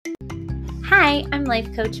Hi, I'm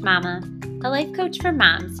Life Coach Mama, a life coach for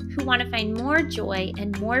moms who want to find more joy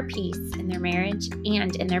and more peace in their marriage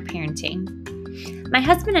and in their parenting. My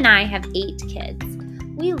husband and I have 8 kids.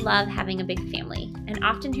 We love having a big family and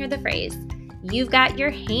often hear the phrase, "You've got your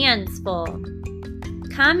hands full."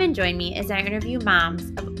 Come and join me as I interview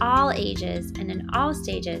moms of all ages and in all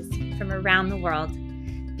stages from around the world.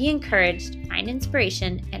 Be encouraged, find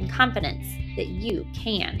inspiration, and confidence that you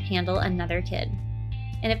can handle another kid.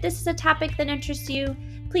 And if this is a topic that interests you,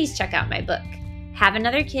 please check out my book, Have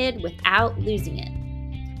Another Kid Without Losing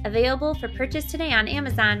It. Available for purchase today on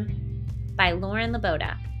Amazon by Lauren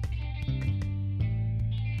Laboda.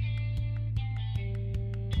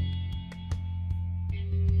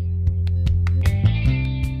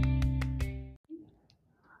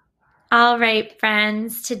 All right,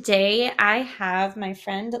 friends. Today I have my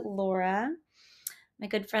friend Laura. My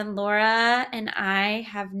good friend Laura and I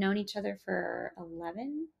have known each other for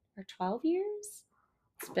 11 or 12 years.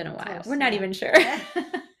 It's been a while. Close, We're not even sure.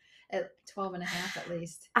 At 12 and a half at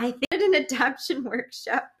least. I did an adoption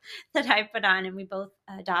workshop that I put on, and we both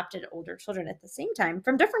adopted older children at the same time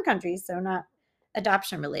from different countries. So not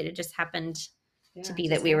adoption related, just happened to be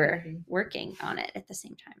that we were working on it at the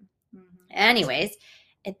same time. Mm-hmm. Anyways,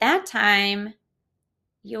 at that time,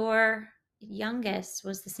 your youngest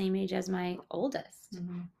was the same age as my oldest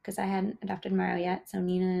because I hadn't adopted Mario yet. So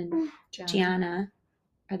Nina and Gianna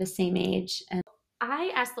are the same age. And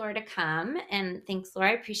I asked Laura to come, and thanks, Laura.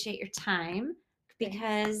 I appreciate your time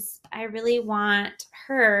because I really want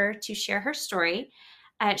her to share her story.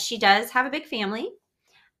 She does have a big family,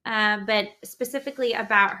 but specifically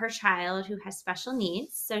about her child who has special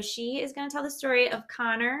needs. So she is going to tell the story of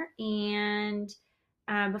Connor. And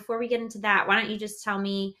before we get into that, why don't you just tell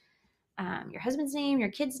me your husband's name,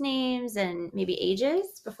 your kids' names, and maybe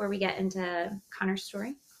ages before we get into Connor's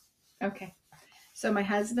story? Okay. So my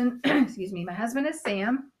husband, my husband is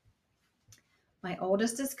Sam. My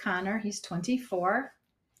oldest is Connor. He's 24.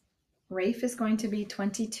 Rafe is going to be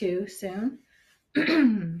 22 soon.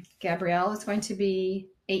 Gabrielle is going to be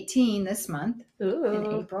 18 this month.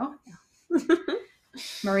 In April.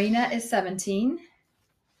 Marina is 17.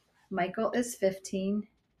 Michael is 15.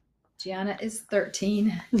 Gianna is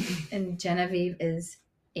 13. And Genevieve is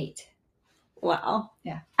 8. Wow.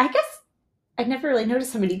 Yeah. I guess I never really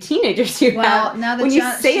noticed how many teenagers you have. Well, now that when you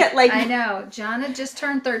say it like I know. Gianna just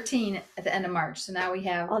turned 13 at the end of March. So now we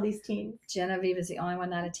have all these teens. Genevieve is the only one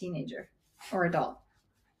not a teenager or adult.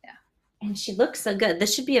 Yeah. And she looks so good.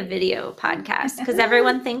 This should be a video podcast because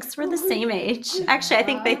everyone thinks we're the same age. Actually, I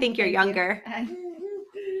think they think you're younger.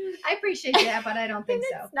 I appreciate that, but I don't think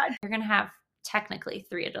so. You're going to have technically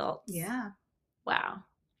 3 adults. Yeah. Wow.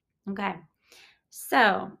 Okay.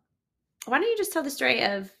 So why don't you just tell the story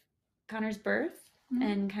of Connor's birth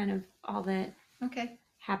and kind of all that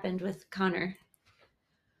happened with Connor.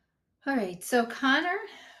 All right. So Connor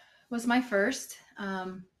was my first.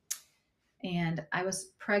 And I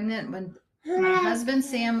was pregnant when my husband,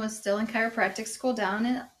 Sam, was still in chiropractic school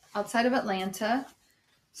down outside of Atlanta.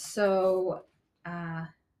 So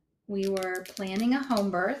we were planning a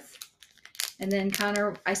home birth. And then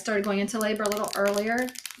I started going into labor a little earlier,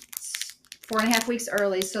 4.5 weeks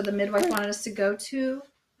early. So the midwife wanted us to go to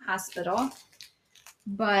hospital.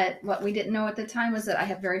 But what we didn't know at the time was that I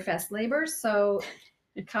have very fast labor. So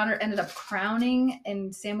Connor ended up crowning,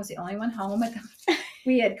 and Sam was the only one home.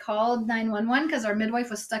 We had called 911 because our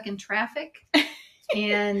midwife was stuck in traffic.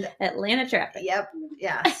 And Atlanta traffic. Yep.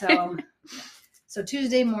 Yeah. So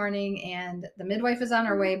Tuesday morning, and the midwife is on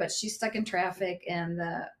her way, but she's stuck in traffic, and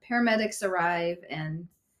the paramedics arrive, and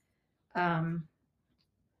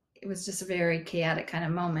it was just a very chaotic kind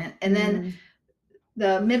of moment. And then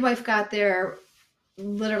the midwife got there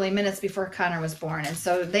literally minutes before Connor was born. And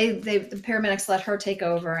so the paramedics let her take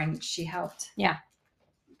over, and she helped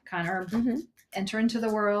Connor enter into the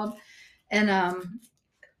world. And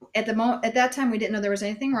at that time, we didn't know there was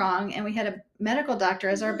anything wrong. And we had a medical doctor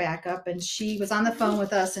as our backup, and she was on the phone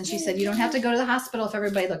with us, and she said, "You don't have to go to the hospital if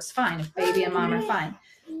everybody looks fine, if baby and mom are fine."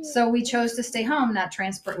 So we chose to stay home, not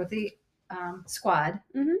transport with the squad.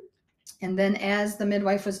 And then as the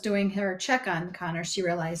midwife was doing her check on Connor, she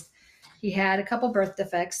realized he had a couple birth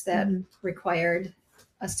defects that required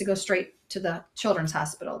us to go straight to the children's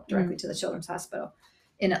hospital, directly to the children's hospital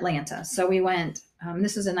in Atlanta. So we went,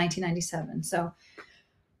 this was in 1997. So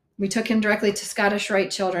we took him directly to Scottish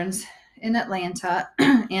Rite Children's in Atlanta.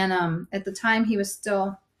 And at the time he was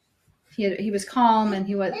still, he was calm, and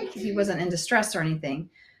he wasn't in distress or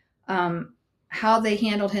anything. How they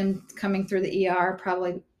handled him coming through the ER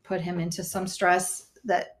probably put him into some stress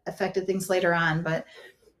that affected things later on. But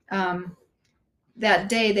that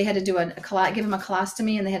day they had to do give him a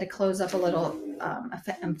colostomy, and they had to close up a little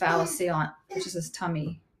omphalocele, which is his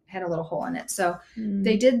tummy, had a little hole in it. So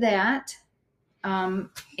they did that. And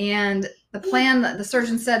the plan, the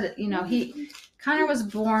surgeon said, Connor was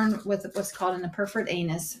born with what's called an imperforate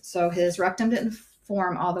anus. So his rectum didn't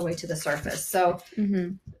form all the way to the surface. So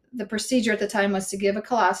the procedure at the time was to give the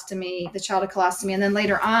child a colostomy. And then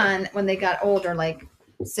later on, when they got older, like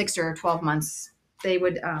 6 or 12 months, they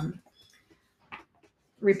would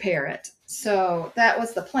repair it. So that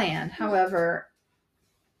was the plan. However,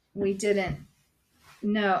 we didn't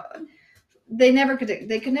know. They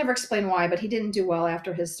could never explain why, but he didn't do well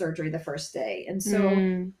after his surgery the first day. And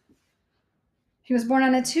so he was born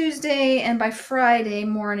on a Tuesday, and by Friday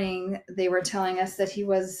morning, they were telling us that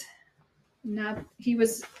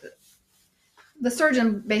the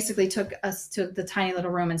surgeon basically took us to the tiny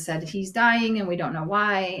little room and said, he's dying and we don't know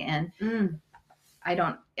why. And I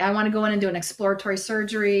want to go in and do an exploratory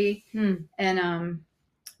surgery. And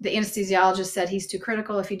the anesthesiologist said, he's too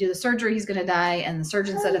critical. If you do the surgery, he's going to die. And the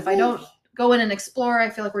surgeon said, if I don't go in and explore, I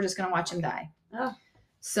feel like we're just going to watch him die. Oh.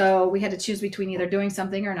 So we had to choose between either doing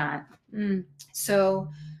something or not. So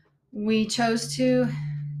we chose to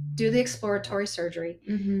do the exploratory surgery.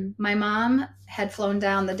 My mom had flown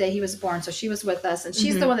down the day he was born, so she was with us, and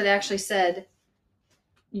she's the one that actually said,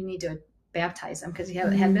 you need to baptize him, because he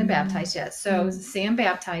hadn't been baptized yet. So Sam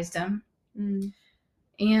baptized him and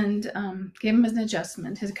gave him an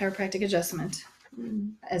adjustment, his chiropractic adjustment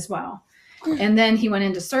as well. And then he went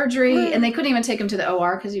into surgery, and they couldn't even take him to the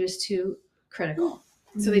OR because he was too critical.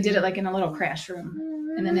 So they did it like in a little crash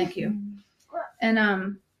room in the NICU.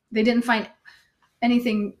 And they didn't find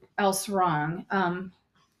anything else wrong.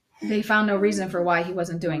 They found no reason for why he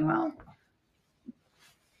wasn't doing well.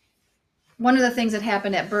 One of the things that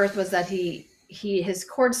happened at birth was that his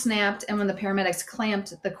cord snapped, and when the paramedics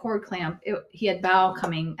clamped the cord clamp, he had bowel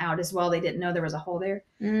coming out as well. They didn't know there was a hole there.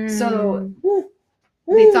 So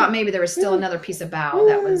they thought maybe there was still another piece of bowel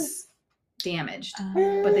that was damaged,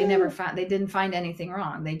 but they didn't find anything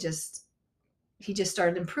wrong. He just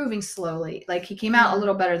started improving slowly. Like, he came out a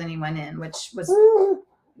little better than he went in, which was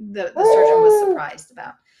the surgeon was surprised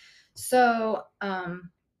about. So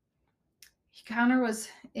Connor was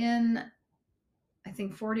in, I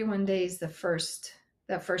think, 41 days that first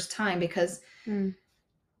time, because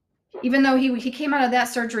even though he came out of that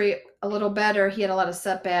surgery a little better, he had a lot of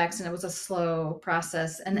setbacks, and it was a slow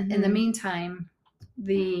process. And in the meantime,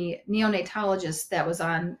 the neonatologist that was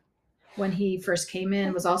on when he first came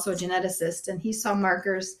in was also a geneticist, and he saw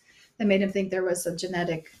markers that made him think there was a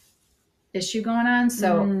genetic issue going on.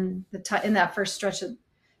 So in that first stretch of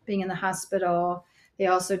being in the hospital, they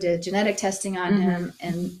also did genetic testing on him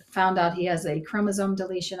and found out he has a chromosome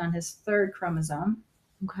deletion on his 3rd chromosome.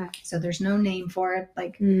 Okay. So there's no name for it.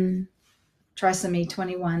 Like trisomy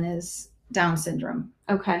 21 is Down syndrome.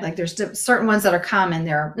 Okay. Like, there's certain ones that are common.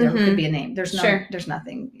 There could be a name. There's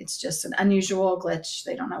nothing. It's just an unusual glitch.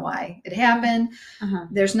 They don't know why it happened.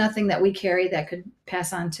 There's nothing that we carry that could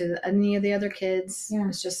pass on to any of the other kids. Yeah.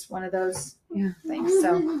 It's just one of those things.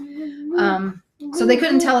 So they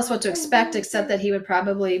couldn't tell us what to expect, except that he would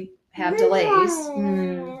probably have delays.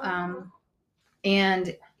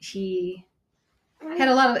 And he had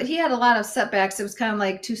a lot of setbacks. It was kind of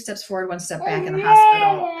like 2 steps forward, 1 step back in the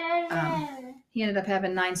hospital. He ended up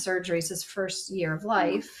having 9 surgeries his first year of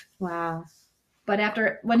life. Wow. But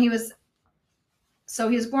he was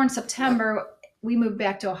born September. We moved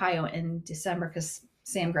back to Ohio in December because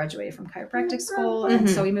Sam graduated from chiropractic school. And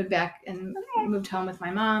so we moved back and moved home with my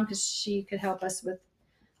mom because she could help us with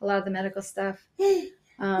a lot of the medical stuff.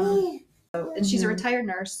 And she's a retired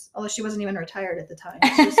nurse, although she wasn't even retired at the time.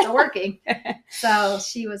 She was still working. So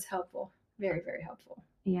she was helpful, very, very helpful.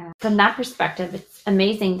 Yeah. From that perspective, it's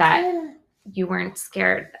amazing that you weren't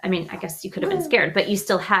scared. I mean, I guess you could have been scared, but you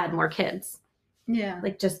still had more kids. Yeah.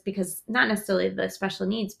 Like, just because, not necessarily the special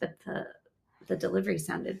needs, but the delivery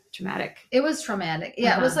sounded traumatic. It was traumatic.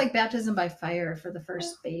 Yeah. It was like baptism by fire for the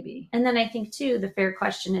first baby. And then I think too, the fair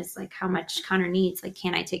question is like, how much Connor needs. Like,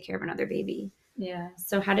 can I take care of another baby? Yeah.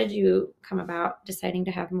 So how did you come about deciding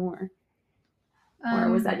to have more? Or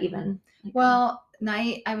was that even?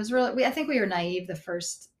 Naive. I think we were naive the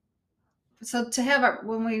first. So to have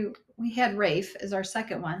when we had Rafe as our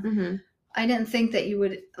second one, I didn't think that you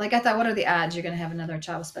would, like, I thought, what are the odds you're going to have another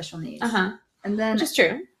child with special needs? And then, which is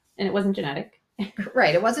true. And it wasn't genetic.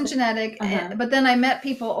 Right. It wasn't genetic. But then I met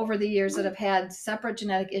people over the years that have had separate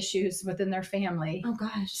genetic issues within their family. Oh,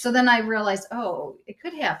 gosh. So then I realized, it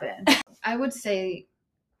could happen. I would say,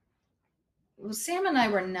 Sam and I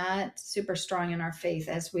were not super strong in our faith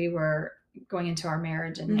as we were going into our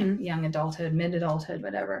marriage and young adulthood, mid-adulthood,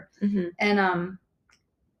 whatever. And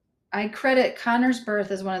I credit Connor's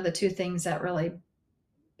birth as one of the two things that really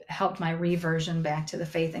helped my reversion back to the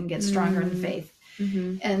faith and get stronger in the faith.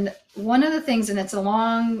 Mm-hmm. And one of the things, and it's a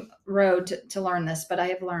long road to learn this, but I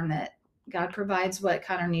have learned that God provides what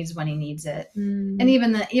Connor needs when he needs it. And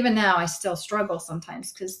even now I still struggle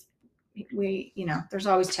sometimes because we, there's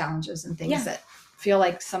always challenges and things that feel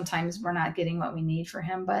like sometimes we're not getting what we need for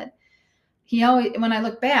him. But he always, when I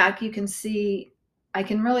look back, I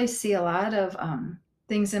can really see a lot of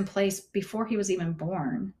things in place before he was even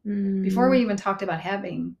born, before we even talked about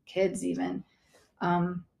having kids even.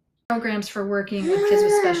 Programs for working with kids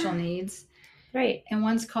with special needs. Right. And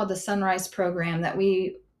one's called the Sunrise Program that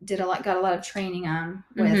we got a lot of training on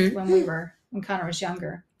with when Connor was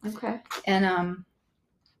younger. Okay. And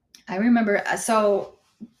I remember, so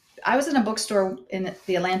I was in a bookstore in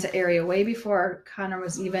the Atlanta area way before Connor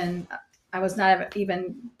was I was not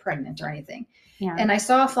even pregnant or anything. Yeah. And I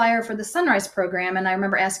saw a flyer for the Sunrise Program, and I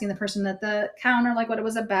remember asking the person at the counter like what it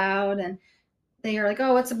was about, and they are like,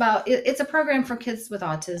 "Oh, it's a program for kids with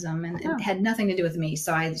autism," and it had nothing to do with me.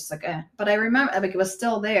 So I just like, but I remember like it was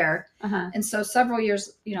still there. And so several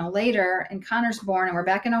years, later, and Connor's born, and we're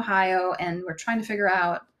back in Ohio, and we're trying to figure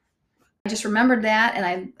out. I just remembered that,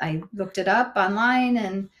 and I looked it up online,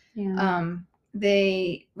 and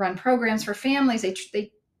they run programs for families.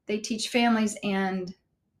 They teach families and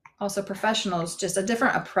also professionals just a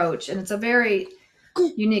different approach, and it's a very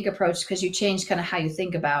unique approach because you change kind of how you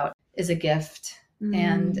think about is a gift,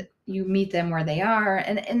 and you meet them where they are,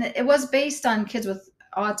 and it was based on kids with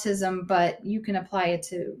autism, but you can apply it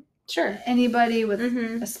to anybody with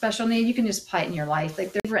a special need. You can just apply it in your life.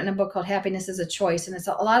 Like they've written a book called Happiness is a Choice, and it's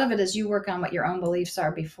a lot of it is you work on what your own beliefs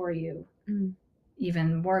are before you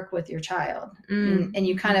even work with your child, and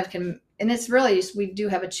you kind of can. And it's really just, we do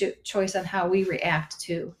have a choice on how we react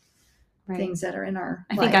to things that are in our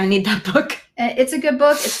life. I think I need that book. And it's a good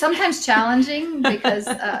book. It's sometimes challenging because,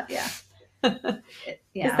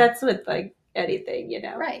 Because that's with like anything,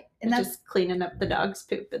 Right. And that's just cleaning up the dog's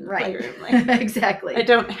poop in the playroom. Like, exactly. I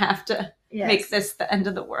don't have to make this the end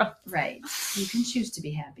of the world. Right. You can choose to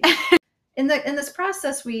be happy. In this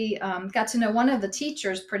process, we got to know one of the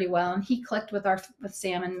teachers pretty well, and he clicked with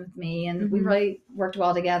Sam and with me, and we really worked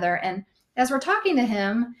well together. And as we're talking to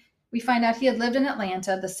him, we find out he had lived in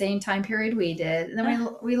Atlanta the same time period we did. And then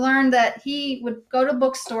we learned that he would go to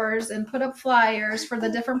bookstores and put up flyers for the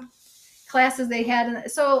different classes they had. And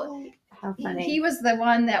so he was the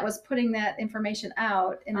one that was putting that information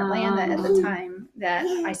out in Atlanta at the time that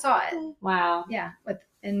I saw it. Wow. Yeah.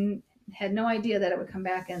 And had no idea that it would come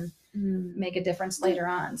back and make a difference later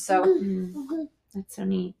on. So that's so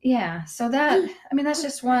neat. Yeah. So that's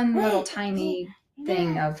just one little tiny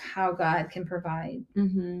thing of how God can provide.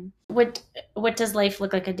 What does life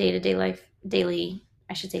look like, a daily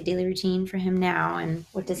routine for him now, and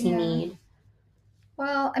what does he need?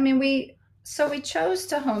 Well, we chose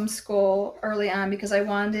to homeschool early on because I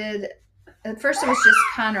wanted, at first it was just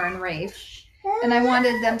Connor and Rafe, and I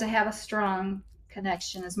wanted them to have a strong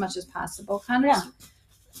connection as much as possible.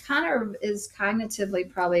 Connor is cognitively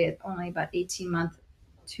probably only about 18 months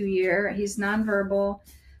to a year. He's nonverbal.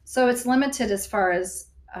 So it's limited as far as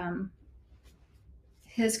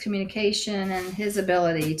his communication and his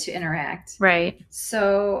ability to interact. Right.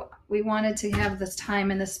 So we wanted to have this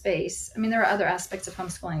time and this space. There are other aspects of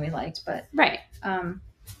homeschooling we liked, but right. And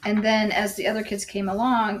then as the other kids came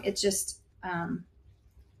along, it just to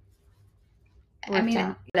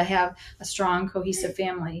have a strong, cohesive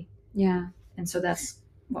family. Yeah. And so that's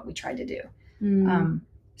what we tried to do.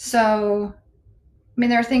 So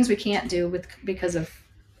there are things we can't do because of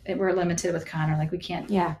we're limited with Connor. Like we can't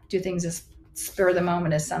do things as spur of the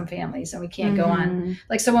moment as some families, and we can't go on.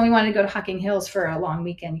 Like, so when we wanted to go to Hocking Hills for a long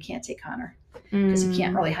weekend, you can't take Connor because you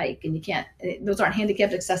can't really hike, and those aren't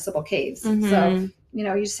handicapped accessible caves. So,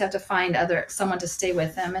 you just have to find someone to stay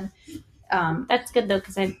with them. And that's good though,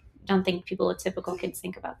 because I don't think people with typical kids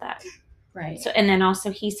think about that. Right. So, and then also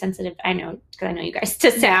he's sensitive. I know, because I know you guys,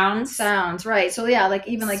 to sounds. Sounds, right. So yeah, like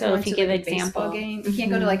even like so going if you to give a example. baseball game, you can't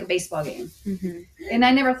go to like a baseball game. And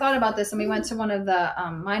I never thought about this. And we went to one of the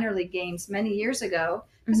minor league games many years ago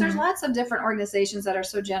because there's lots of different organizations that are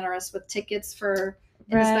so generous with tickets for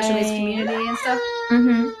in the special needs community and stuff.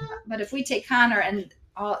 But if we take Connor and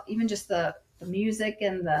even just the music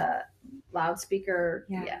and the loudspeaker,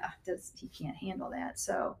 he can't handle that.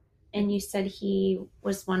 So. And you said he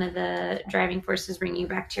was one of the driving forces bringing you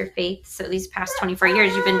back to your faith. So these past 24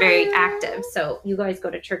 years, you've been very active. So you guys go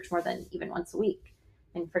to church more than even once a week.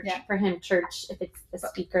 And for him, church, if it's the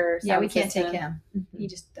speaker, we can't take him. He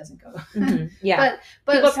just doesn't go. Yeah,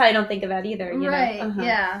 but people probably don't think of that either. Right?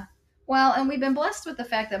 Yeah. Well, and we've been blessed with the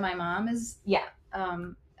fact that my mom is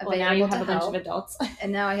available now you to have a bunch help. of adults.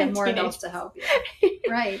 And now I have more adults to help you.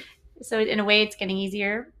 Right. So in a way, it's getting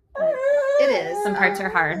easier. But It is. some parts are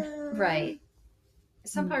hard. Right.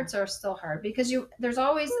 Some parts are still hard because there's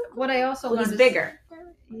always what I also learned he's is bigger.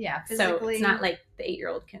 Yeah, physically. So it's not like the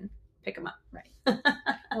 8-year-old can pick him up. Right.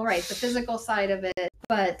 Well, right, the physical side of it,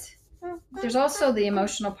 but there's also the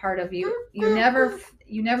emotional part of you. You never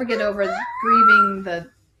get over grieving the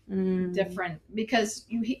different, because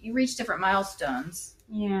you reach different milestones.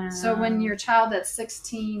 Yeah. So when your child that's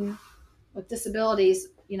 16 with disabilities,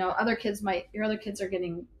 your other kids are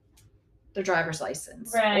getting their driver's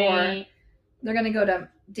license, right, or they're going to go to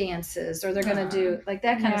dances, or they're going to do like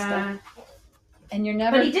that kind of stuff. And you're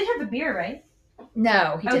never. But he did have a beer, right?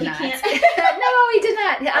 No, he did not. Can't. No, he did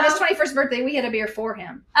not. On his 21st birthday, we had a beer for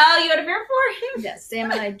him. Oh, you had a beer for him? Yes,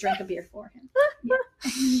 Sam and I drank a beer for him.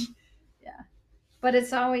 Yeah. But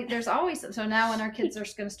there's always, so now when our kids are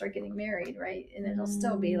going to start getting married, right? And it'll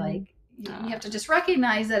still be like, you have to just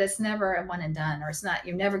recognize that it's never a one and done, or it's not,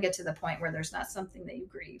 you never get to the point where there's not something that you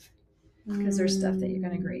grieve, because there's stuff that you're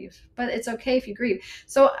going to grieve. But it's okay if you grieve.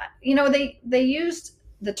 So, they used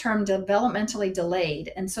the term developmentally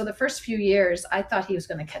delayed. And so the first few years, I thought he was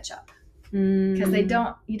going to catch up, because you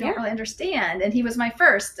don't really understand. And he was my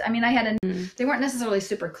first. I mean, they weren't necessarily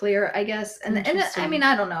super clear, I guess. And I mean,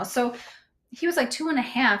 I don't know. So he was like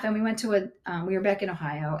 2.5, and we went to we were back in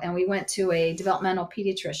Ohio, and we went to a developmental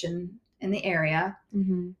pediatrician in the area.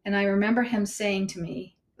 Mm-hmm. And I remember him saying to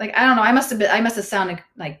me, like, I don't know, I must have sounded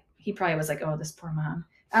like, he probably was like, oh, this poor mom.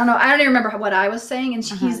 I don't know. I don't even remember what I was saying. And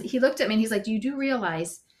he looked at me and he's like, you do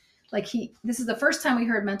realize, like, this is the first time we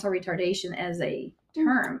heard mental retardation as a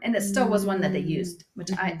term. And it still was one that they used,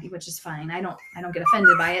 which is fine. I don't get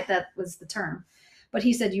offended by it. That was the term. But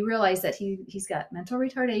he said, you realize that he's got mental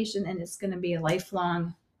retardation, and it's going to be a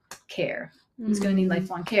lifelong care. He's going to need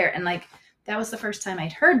lifelong care. And like, that was the first time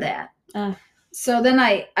I'd heard that. So then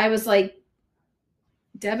I was like,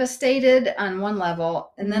 devastated on one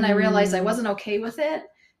level, and then I realized I wasn't okay with it,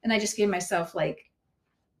 and I just gave myself like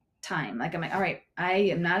time. Like, I'm like, all right, I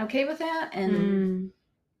am not okay with that, and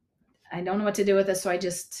I don't know what to do with it. So I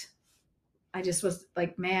just was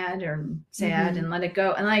like mad or sad and let it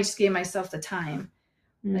go, and I just gave myself the time,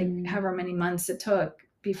 like however many months it took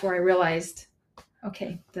before I realized,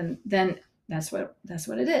 okay, then that's what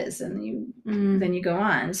it is, and then you go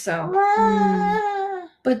on. So.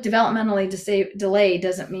 But developmentally delayed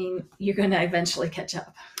doesn't mean you're going to eventually catch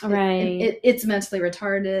up. Right. It's mentally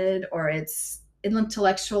retarded, or it's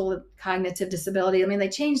intellectual cognitive disability. I mean, they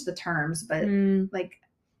changed the terms, but like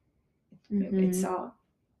it's all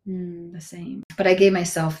the same. But I gave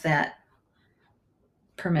myself that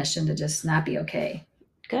permission to just not be okay.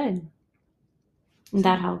 Good. And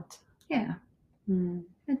that helped. Yeah.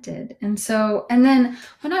 It did. And then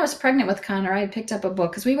when I was pregnant with Connor, I picked up a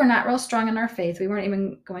book, because we were not real strong in our faith. We weren't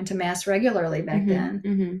even going to mass regularly back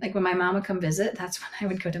then. Like when my mom would come visit, that's when I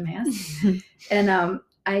would go to mass. And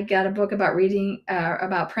I got a book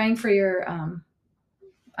about praying for your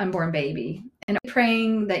unborn baby, and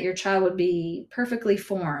praying that your child would be perfectly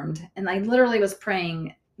formed. And I literally was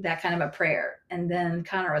praying that kind of a prayer. And then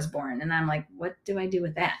Connor was born, and I'm like, what do I do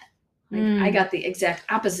with that? Like, I got the exact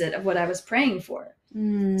opposite of what I was praying for.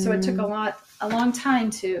 So it took a long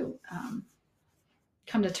time to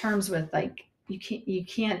come to terms with, like, you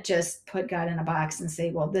can't just put God in a box and say,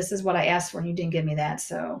 well, this is what I asked for and you didn't give me that,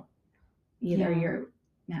 so either you're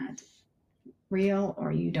not real,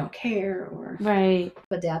 or you don't care, or right.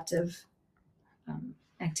 Adaptive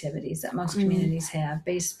activities that most communities have.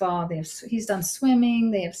 Baseball, he's done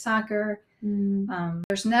swimming, they have soccer.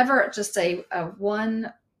 There's never just a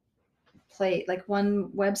one like one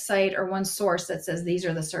website or one source that says these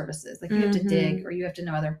are the services. Like, you have to dig, or you have to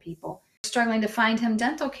know other people. Struggling to find him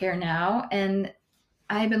dental care now, and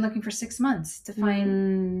I've been looking for 6 months to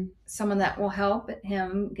find someone that will help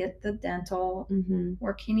him get the dental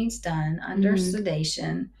work he needs done under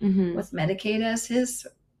sedation with Medicaid as his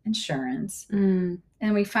insurance. And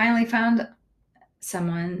we finally found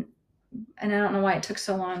someone, and I don't know why it took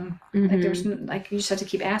so long. Like, there's like, you just have to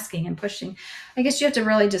keep asking and pushing. I guess you have to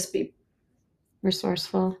really just be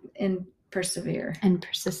resourceful and persevere and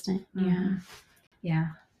persistent. Yeah.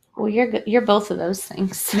 Well, you're both of those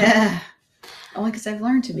things. Yeah. Only because I've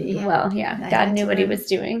learned to be. Well, yeah. God knew what he was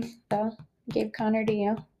doing, so gave Connor to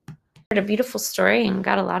you. Heard a beautiful story and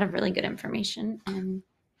got a lot of really good information, and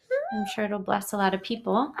I'm sure it'll bless a lot of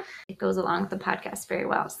people. It goes along with the podcast very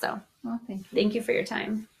well. So, well, thank you. Thank you for your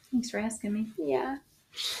time. Thanks for asking me. Yeah.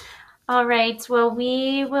 All right. Well,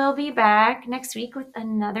 we will be back next week with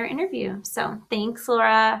another interview. So thanks,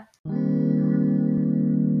 Laura.